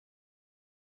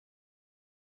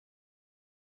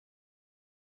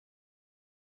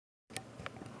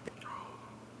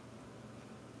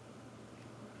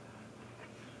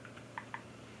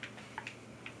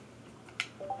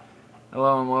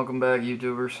Hello and welcome back,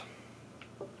 YouTubers.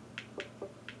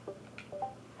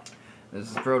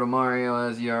 This is Protomario,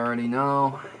 as you already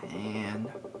know, and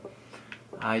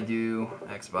I do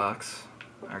Xbox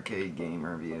arcade game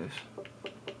reviews.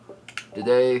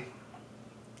 Today,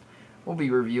 we'll be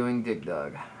reviewing Dig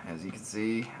Dug. As you can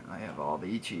see, I have all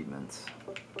the achievements.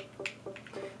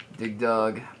 Dig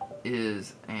Dug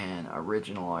is an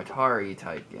original Atari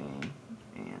type game,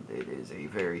 and it is a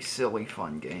very silly,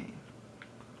 fun game.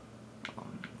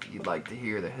 If you'd like to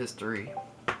hear the history,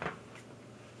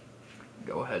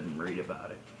 go ahead and read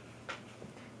about it.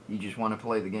 You just want to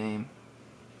play the game,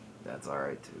 that's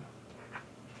alright too.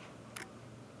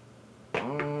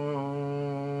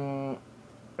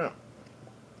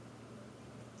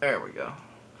 There we go.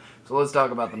 So let's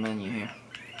talk about the menu here.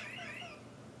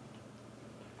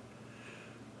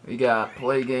 We got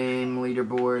play game,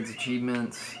 leaderboards,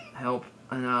 achievements, help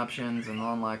and options, and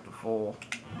unlock the full,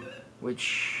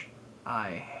 which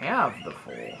I have the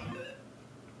full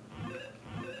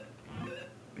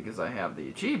because I have the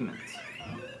achievements.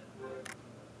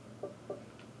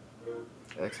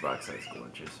 Xbox has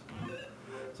glitches.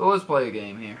 So let's play a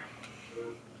game here.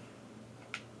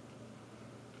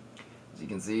 As you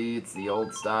can see, it's the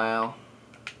old style.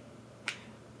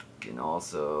 You can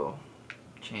also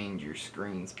change your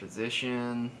screen's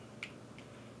position.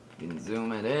 You can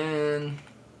zoom it in,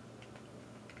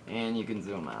 and you can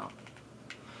zoom out.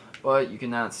 But you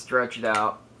cannot stretch it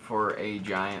out for a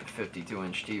giant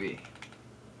 52-inch TV.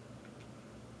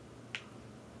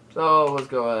 So let's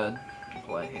go ahead and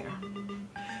play here.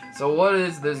 So what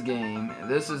is this game?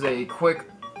 This is a quick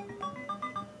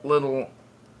little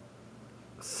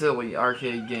silly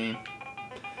arcade game.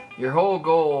 Your whole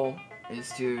goal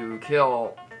is to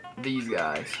kill these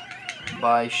guys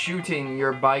by shooting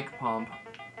your bike pump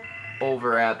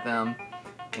over at them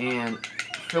and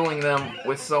filling them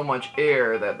with so much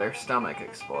air that their stomach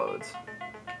explodes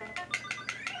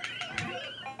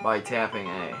by tapping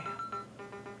A.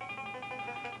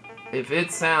 If it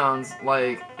sounds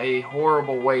like a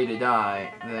horrible way to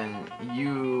die, then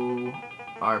you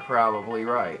are probably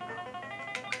right.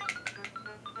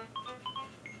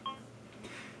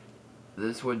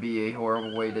 This would be a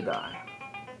horrible way to die.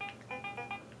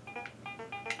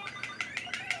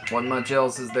 What much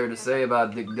else is there to say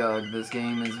about Dig Dug? This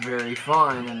game is very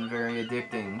fun and very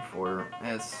addicting, for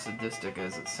as sadistic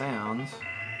as it sounds,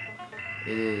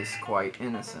 it is quite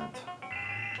innocent.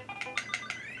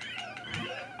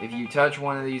 If you touch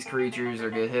one of these creatures or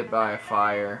get hit by a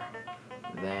fire,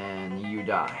 then you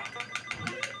die.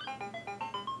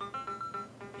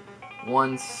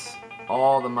 Once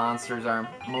all the monsters are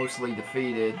mostly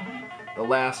defeated, the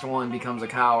last one becomes a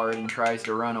coward and tries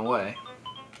to run away.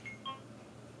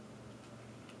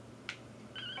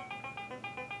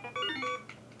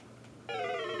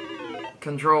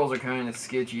 Controls are kind of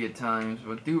sketchy at times,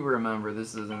 but do remember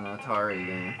this is an Atari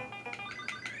game.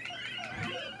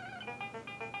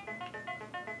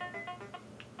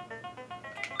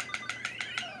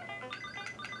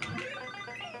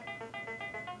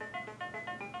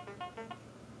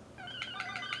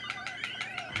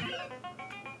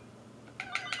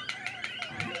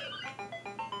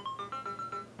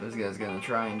 This guy's gonna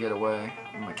try and get away.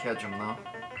 I'm gonna catch him though.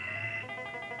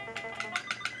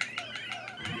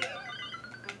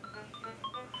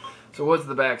 So what's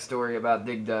the backstory about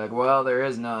Dig Dug? Well, there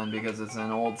is none because it's an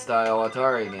old-style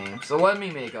Atari game. So let me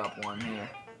make up one here.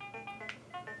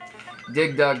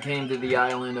 Dig Dug came to the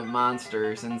island of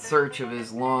monsters in search of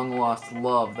his long-lost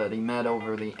love that he met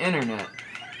over the internet.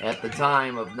 At the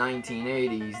time of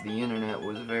 1980s, the internet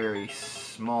was very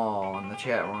small and the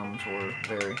chat rooms were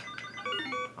very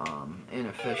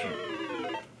inefficient.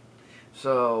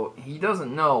 So, he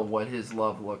doesn't know what his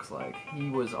love looks like. He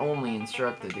was only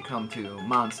instructed to come to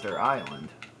Monster Island.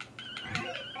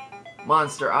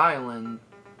 Monster Island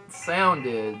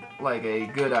sounded like a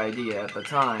good idea at the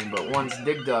time, but once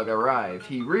Dig Dug arrived,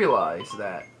 he realized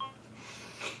that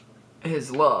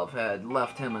his love had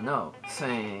left him a note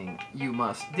saying, "You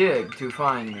must dig to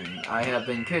find me. I have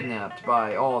been kidnapped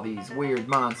by all these weird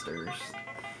monsters.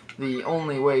 The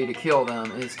only way to kill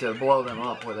them is to blow them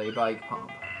up with a bike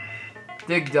pump."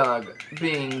 Dig Dug,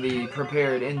 being the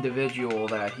prepared individual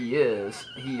that he is,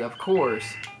 he of course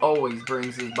always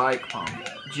brings his bike pump,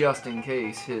 just in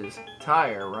case his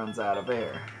tire runs out of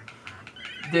air.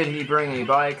 Did he bring a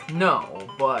bike? No,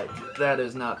 but that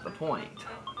is not the point.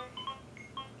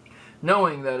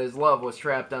 Knowing that his love was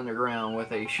trapped underground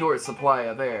with a short supply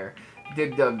of air,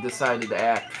 Dig Dug decided to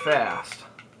act fast,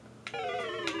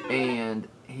 and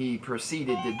he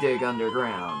proceeded to dig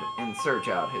underground and search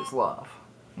out his love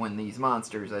when these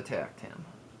monsters attacked him.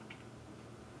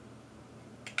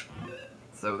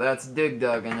 So that's Dig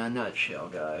Dug in a nutshell,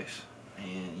 guys.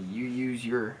 And you use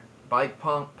your bike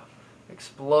pump,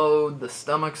 explode the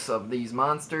stomachs of these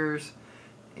monsters,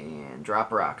 and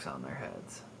drop rocks on their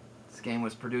heads. This game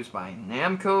was produced by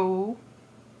Namco,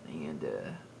 and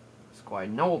it's quite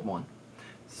an old one.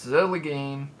 Silly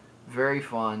game, very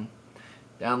fun.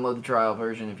 Download the trial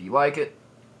version if you like it.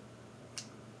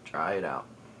 Try it out.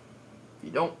 If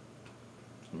you don't,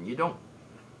 then you don't.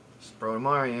 This is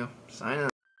Protomario, signing out.